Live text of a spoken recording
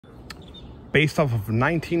based off of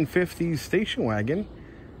 1950s station wagon.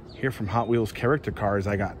 Here from Hot Wheels character cars,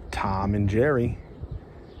 I got Tom and Jerry.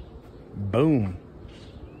 Boom.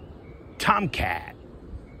 Tomcat.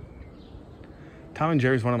 Tom and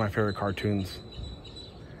Jerry is one of my favorite cartoons.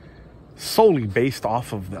 Solely based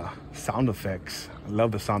off of the sound effects. I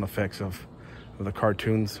love the sound effects of the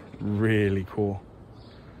cartoons. Really cool.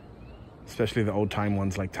 Especially the old time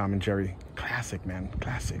ones like Tom and Jerry. Classic, man.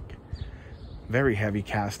 Classic. Very heavy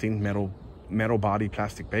casting. Metal body,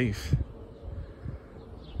 plastic base.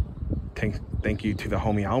 Thank you to the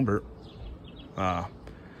homie Albert.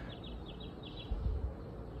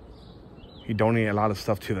 He donated a lot of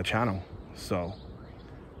stuff to the channel. So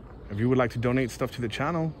if you would like to donate stuff to the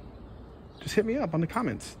channel, just hit me up on the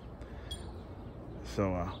comments.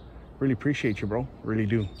 So really appreciate you, bro. Really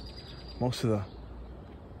do. Most of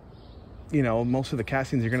the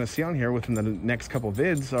castings you're gonna see on here within the next couple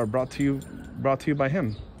vids are brought to you by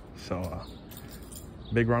him. So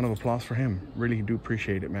big round of applause for him. Really do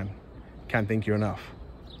appreciate it, man. Can't thank you enough.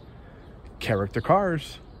 Character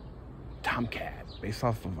cars. Tomcat, based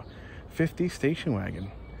off of a 50 station wagon.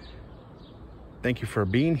 Thank you for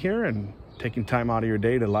being here and taking time out of your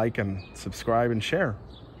day to like and subscribe and share.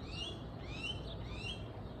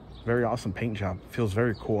 Very awesome paint job. Feels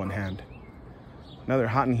very cool in hand. Another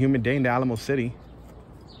hot and humid day in Alamo City.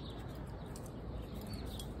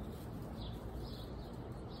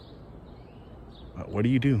 But what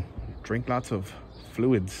do? Drink lots of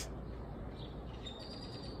fluids.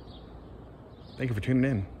 Thank you for tuning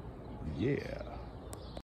in. Yeah.